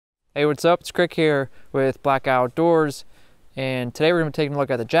Hey, what's up? It's Krik here with Black Outdoors, and today we're going to be taking a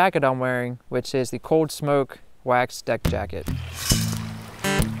look at the jacket I'm wearing, which is the Coldsmoke wax deck jacket.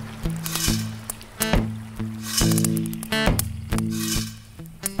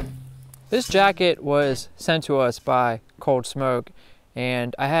 This jacket was sent to us by Coldsmoke,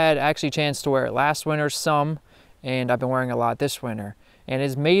 and I had actually a chance to wear it last winter some, and I've been wearing a lot this winter. And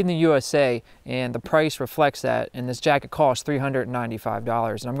it's made in the USA, and the price reflects that, and this jacket costs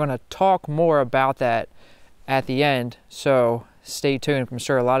 $395. And I'm going to talk more about that at the end, so stay tuned. I'm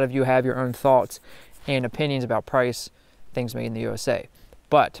sure a lot of you have your own thoughts and opinions about price, things made in the USA.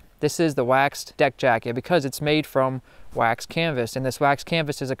 But this is the waxed deck jacket because it's made from wax canvas, and this wax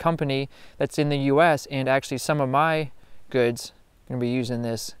canvas is a company that's in the US, and actually some of my goods are going to be using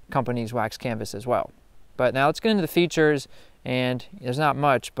this company's wax canvas as well. But now let's get into the features. And there's not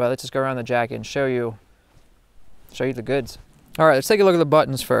much, but let's just go around the jacket and show you the goods. All right, let's take a look at the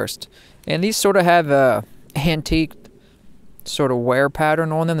buttons first. And these sort of have a antique sort of wear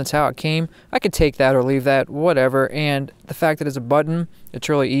pattern on them. That's how it came. I could take that or leave that, whatever. And the fact that it's a button, it's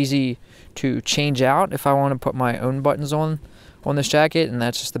really easy to change out if I want to put my own buttons on this jacket. And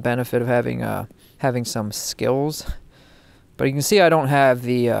that's just the benefit of having some skills. But you can see I don't have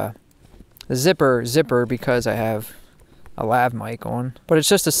the zipper because I have a lav mic on, but it's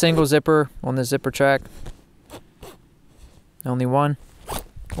just a single zipper on the zipper track. Only one.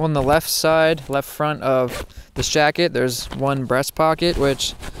 On the left side, left front of this jacket, there's one breast pocket,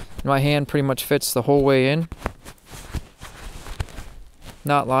 which my hand pretty much fits the whole way in.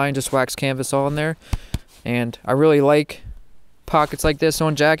 Not lined, just wax canvas all in there. And I really like pockets like this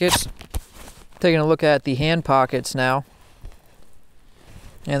on jackets. Taking a look at the hand pockets now.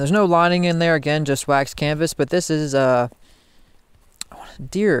 And there's no lining in there, again, just wax canvas, but this is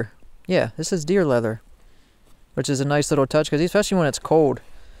deer. Yeah, this is deer leather, which is a nice little touch, because especially when it's cold.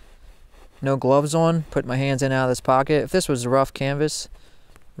 No gloves on, put my hands in and out of this pocket. If this was rough canvas,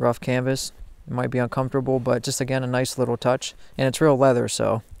 it might be uncomfortable, but just again, a nice little touch. And it's real leather,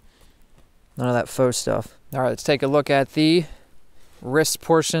 so none of that faux stuff. All right, let's take a look at the wrist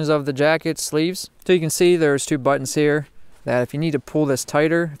portions of the jacket, sleeves. So you can see there's two buttons here that if you need to pull this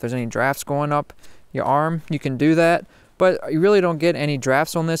tighter, if there's any drafts going up your arm, you can do that. But you really don't get any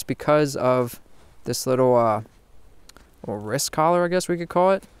drafts on this because of this little wrist collar, I guess we could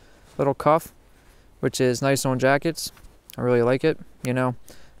call it. Little cuff, which is nice on jackets. I really like it. You know,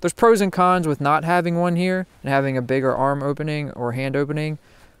 there's pros and cons with not having one here and having a bigger arm opening or hand opening.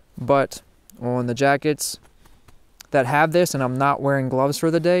 But on the jackets that have this, and I'm not wearing gloves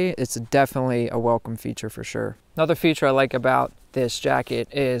for the day, it's definitely a welcome feature for sure. Another feature I like about this jacket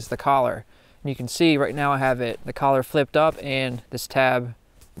is the collar. And you can see right now I have the collar flipped up and this tab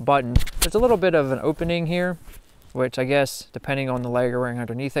button. There's a little bit of an opening here, which I guess depending on the layer you're wearing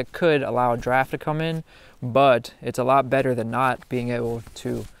underneath it could allow a draft to come in, but it's a lot better than not being able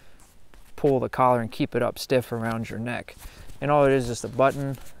to pull the collar and keep it up stiff around your neck. And all it is just a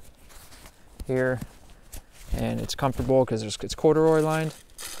button here, and it's comfortable because it's corduroy lined.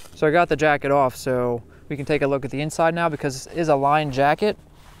 So I got the jacket off, so we can take a look at the inside now, because this is a lined jacket.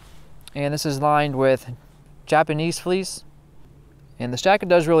 And this is lined with Japanese fleece. And this jacket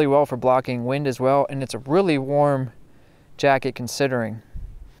does really well for blocking wind as well. And it's a really warm jacket considering.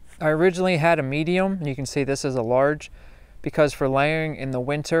 I originally had a medium, and you can see this is a large, because for layering in the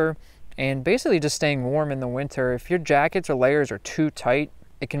winter and basically just staying warm in the winter, if your jackets or layers are too tight,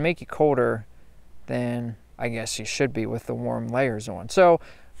 it can make you colder than I guess you should be with the warm layers on. So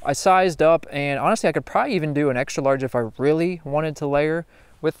I sized up, and honestly I could probably even do an extra large if I really wanted to layer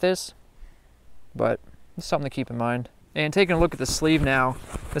with this. But it's something to keep in mind. And taking a look at the sleeve now,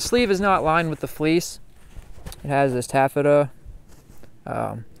 the sleeve is not lined with the fleece. It has this taffeta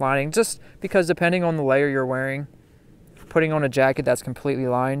lining, just because depending on the layer you're wearing, putting on a jacket that's completely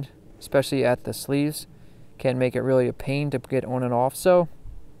lined, especially at the sleeves, can make it really a pain to get on and off. So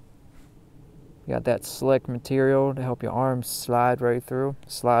you got that slick material to help your arms slide right through,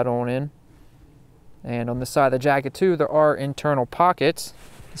 slide on in. And on the side of the jacket too, there are internal pockets.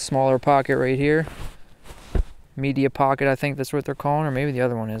 A smaller pocket right here, media pocket, I think that's what they're calling, or maybe the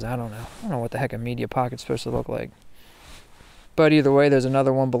other one is, I don't know. I don't know what the heck a media pocket's supposed to look like. But either way, there's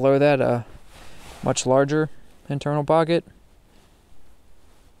another one below that, a much larger internal pocket.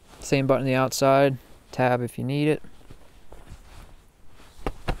 Same button on the outside, tab if you need it.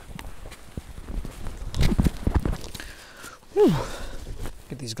 Whew.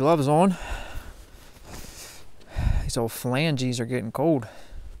 Get these gloves on. These old flanges are getting cold.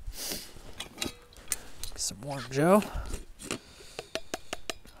 Get some warm Joe.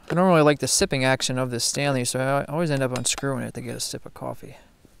 I don't really like the sipping action of this Stanley, so I always end up unscrewing it to get a sip of coffee.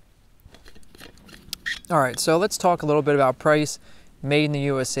 All right, so let's talk a little bit about price, made in the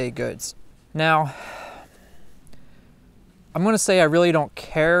USA goods. Now, I'm going to say I really don't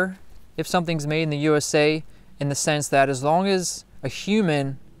care if something's made in the USA, in the sense that as long as a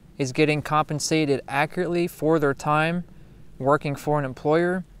human is getting compensated accurately for their time working for an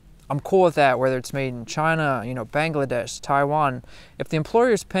employer, I'm cool with that, whether it's made in China, you know, Bangladesh, Taiwan. If the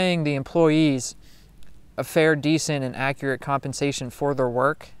employer is paying the employees a fair, decent, and accurate compensation for their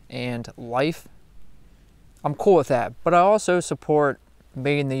work and life, I'm cool with that. But I also support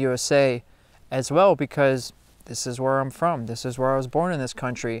made in the USA as well, because this is where I'm from. This is where I was born in this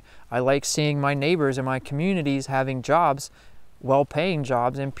country. I like seeing my neighbors and my communities having jobs, well-paying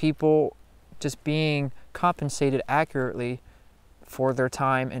jobs, and people just being compensated accurately for their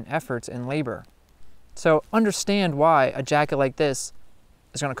time and efforts and labor. So understand why a jacket like this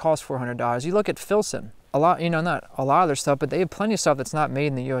is going to cost $400. You look at Filson, a lot, you know, not a lot of their stuff, but they have plenty of stuff that's not made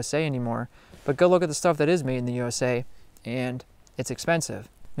in the USA anymore. But go look at the stuff that is made in the USA, and it's expensive.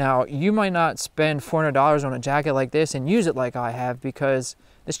 Now, you might not spend $400 on a jacket like this and use it like I have, because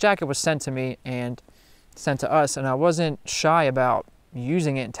this jacket was sent to me and sent to us, and I wasn't shy about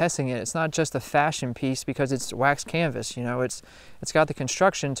using it and testing it. It's not just a fashion piece because it's wax canvas, you know, it's got the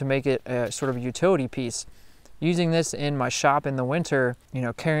construction to make it a sort of a utility piece. Using this in my shop in the winter, you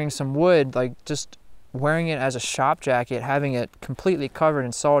know, carrying some wood, like just wearing it as a shop jacket, having it completely covered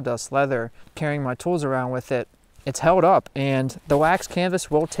in sawdust leather, carrying my tools around with it, it's held up. And the wax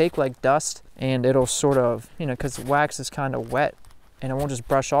canvas will take like dust, and it'll sort of, you know, because wax is kind of wet and it won't just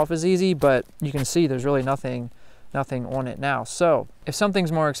brush off as easy, but you can see there's really nothing on it now. So if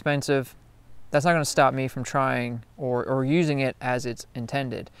something's more expensive, that's not going to stop me from trying or using it as it's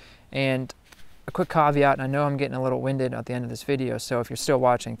intended. And a quick caveat, and I know I'm getting a little winded at the end of this video, so if you're still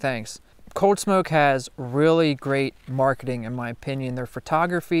watching, thanks. Coldsmoke has really great marketing, in my opinion. Their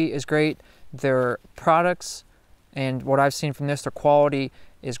photography is great, their products, and what I've seen from this, their quality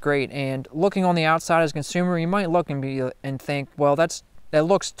is great. And looking on the outside as a consumer, you might look and think, well, that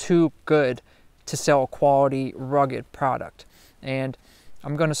looks too good to sell a quality, rugged product. And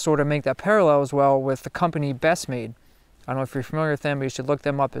I'm going to sort of make that parallel as well with the company Best Made. I don't know if you're familiar with them, but you should look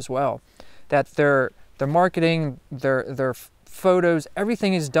them up as well. That their marketing, their photos,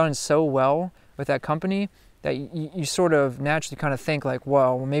 everything is done so well with that company that you sort of naturally kind of think like,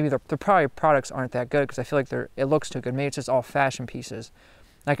 well, maybe their probably products aren't that good, because I feel like it looks too good. Maybe it's just all fashion pieces.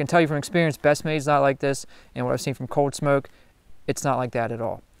 And I can tell you from experience, Best Made is not like this, and what I've seen from Coldsmoke, it's not like that at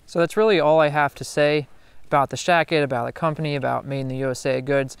all. So that's really all I have to say about the jacket, about the company, about made in the USA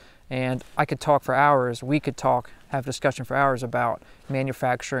goods. And I could talk for hours, we could talk, have discussion for hours about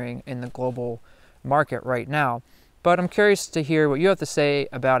manufacturing in the global market right now. But I'm curious to hear what you have to say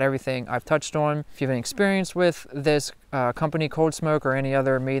about everything I've touched on. If you have any experience with this company, Coldsmoke, or any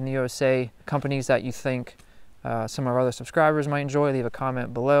other made in the USA companies that you think some of our other subscribers might enjoy, leave a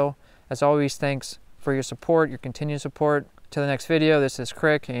comment below. As always, thanks for your support, your continued support. Till the next video, this is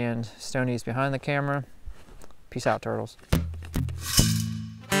Krik, and Stony's behind the camera. Peace out, turtles.